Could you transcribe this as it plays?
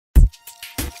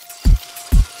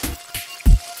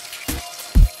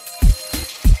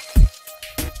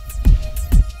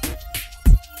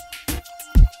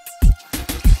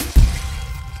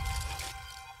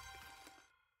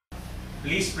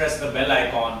press the bell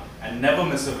icon and never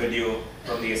miss a video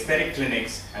from the Aesthetic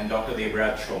Clinics and Dr.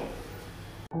 Debraj Shome.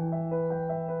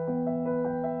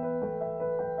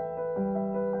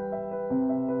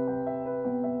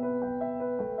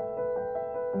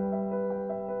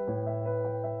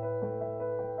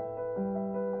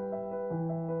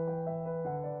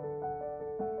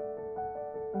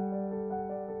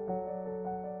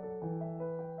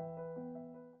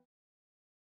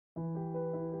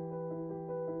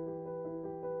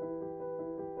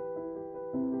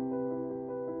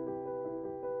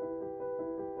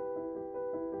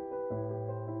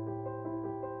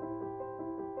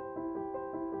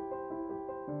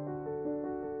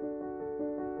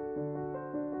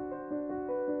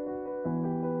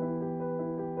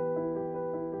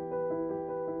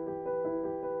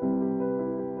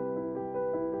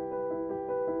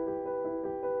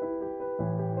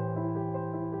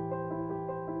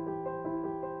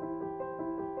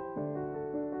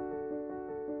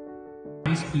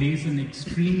 Plays an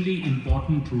extremely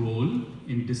important role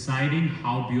in deciding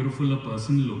how beautiful a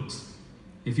person looks.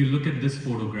 If you look at this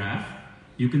photograph,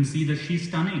 you can see that she's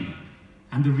stunning.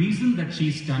 And the reason that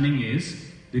she's stunning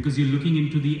is because you're looking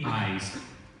into the eyes.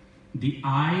 The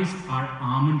eyes are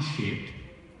almond shaped.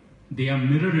 They are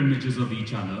mirror images of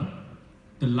each other.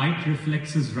 The light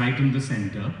reflexes right in the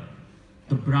center.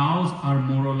 The brows are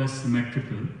more or less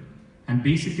symmetrical. And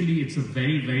basically it's a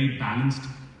very, very balanced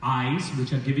eyes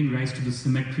which are giving rise to the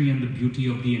symmetry and the beauty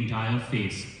of the entire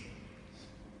face.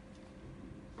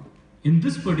 In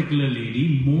this particular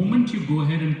lady, moment you go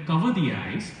ahead and cover the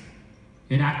eyes,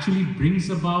 it actually brings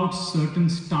about certain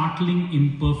startling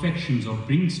imperfections or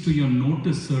brings to your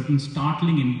notice certain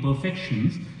startling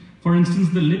imperfections. For instance,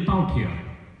 the lip out here,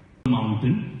 the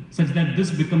mountain, such that this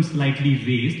becomes slightly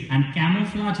raised and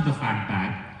camouflage the fat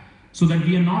bag so that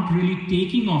we are not really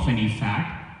taking off any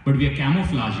fat, but we are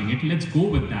camouflaging it. Let's go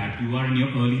with that. You are in your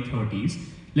early 30s.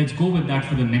 Let's go with that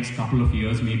for the next couple of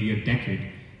years, maybe a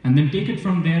decade, and then take it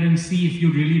from there and see if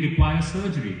you really require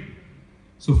surgery.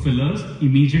 So fillers,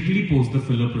 immediately post the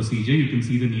filler procedure, you can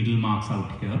see the needle marks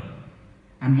out here.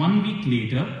 And 1 week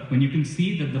later, when you can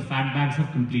see that the fat bags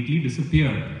have completely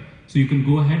disappeared, so you can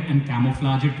go ahead and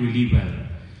camouflage it really well.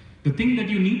 The thing that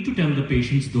you need to tell the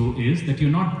patients though is that you're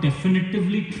not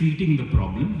definitively treating the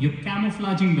problem, you're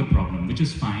camouflaging the problem, which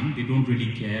is fine. They don't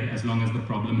really care as long as the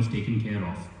problem is taken care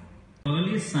of.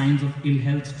 Earliest signs of ill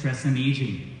health, stress and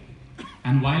aging.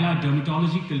 And while our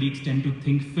dermatology colleagues tend to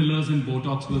think fillers and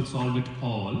Botox will solve it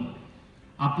all,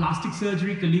 our plastic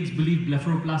surgery colleagues believe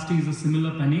blepharoplasty is a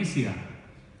similar panacea.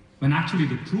 When actually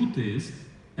the truth is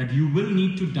that you will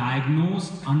need to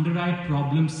diagnose under-eye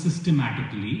problems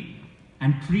systematically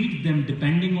and treat them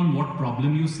depending on what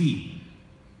problem you see.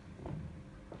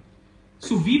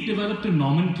 So we've developed a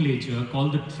nomenclature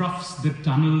called the troughs, the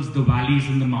tunnels, the valleys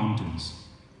and the mountains.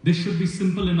 This should be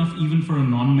simple enough even for a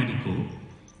non-medical,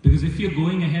 because if you're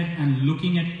going ahead and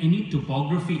looking at any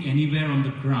topography anywhere on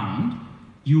the ground,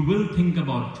 you will think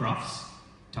about troughs,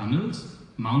 tunnels,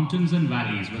 mountains and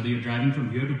valleys, whether you're driving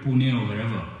from here to Pune or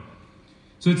wherever.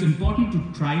 So it's important to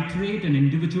titrate and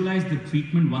individualize the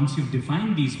treatment once you've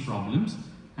defined these problems,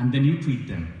 and then you treat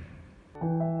them.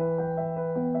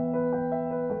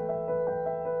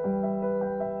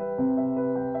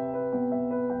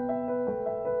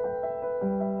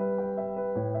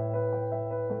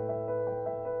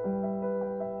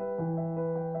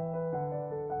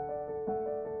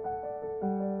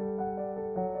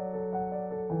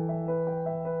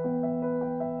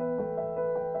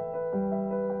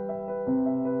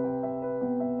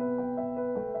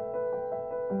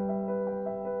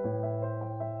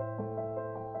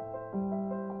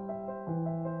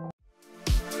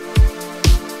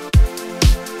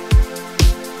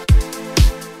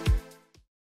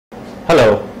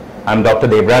 Hello, I'm Dr.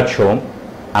 Debraj Shome.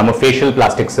 I'm a facial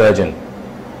plastic surgeon.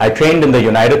 I trained in the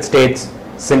United States,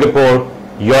 Singapore,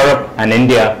 Europe and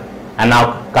India, and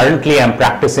now currently I'm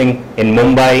practicing in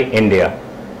Mumbai, India.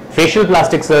 Facial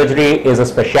plastic surgery is a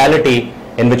specialty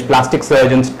in which plastic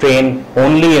surgeons train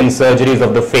only in surgeries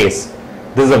of the face.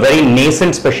 This is a very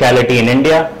nascent specialty in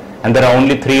India, and there are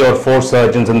only 3 or 4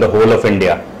 surgeons in the whole of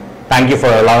India. Thank you for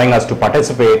allowing us to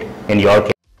participate in your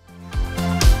case.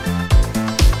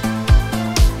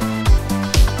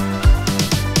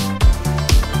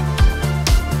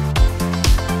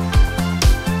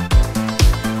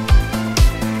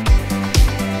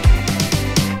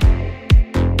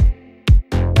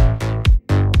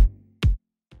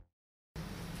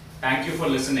 Thank you for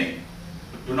listening.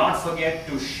 Do not forget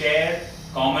to share,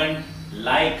 comment,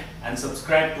 like and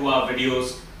subscribe to our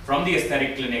videos from the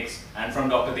Aesthetic Clinics and from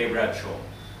Dr. Debraj Shome.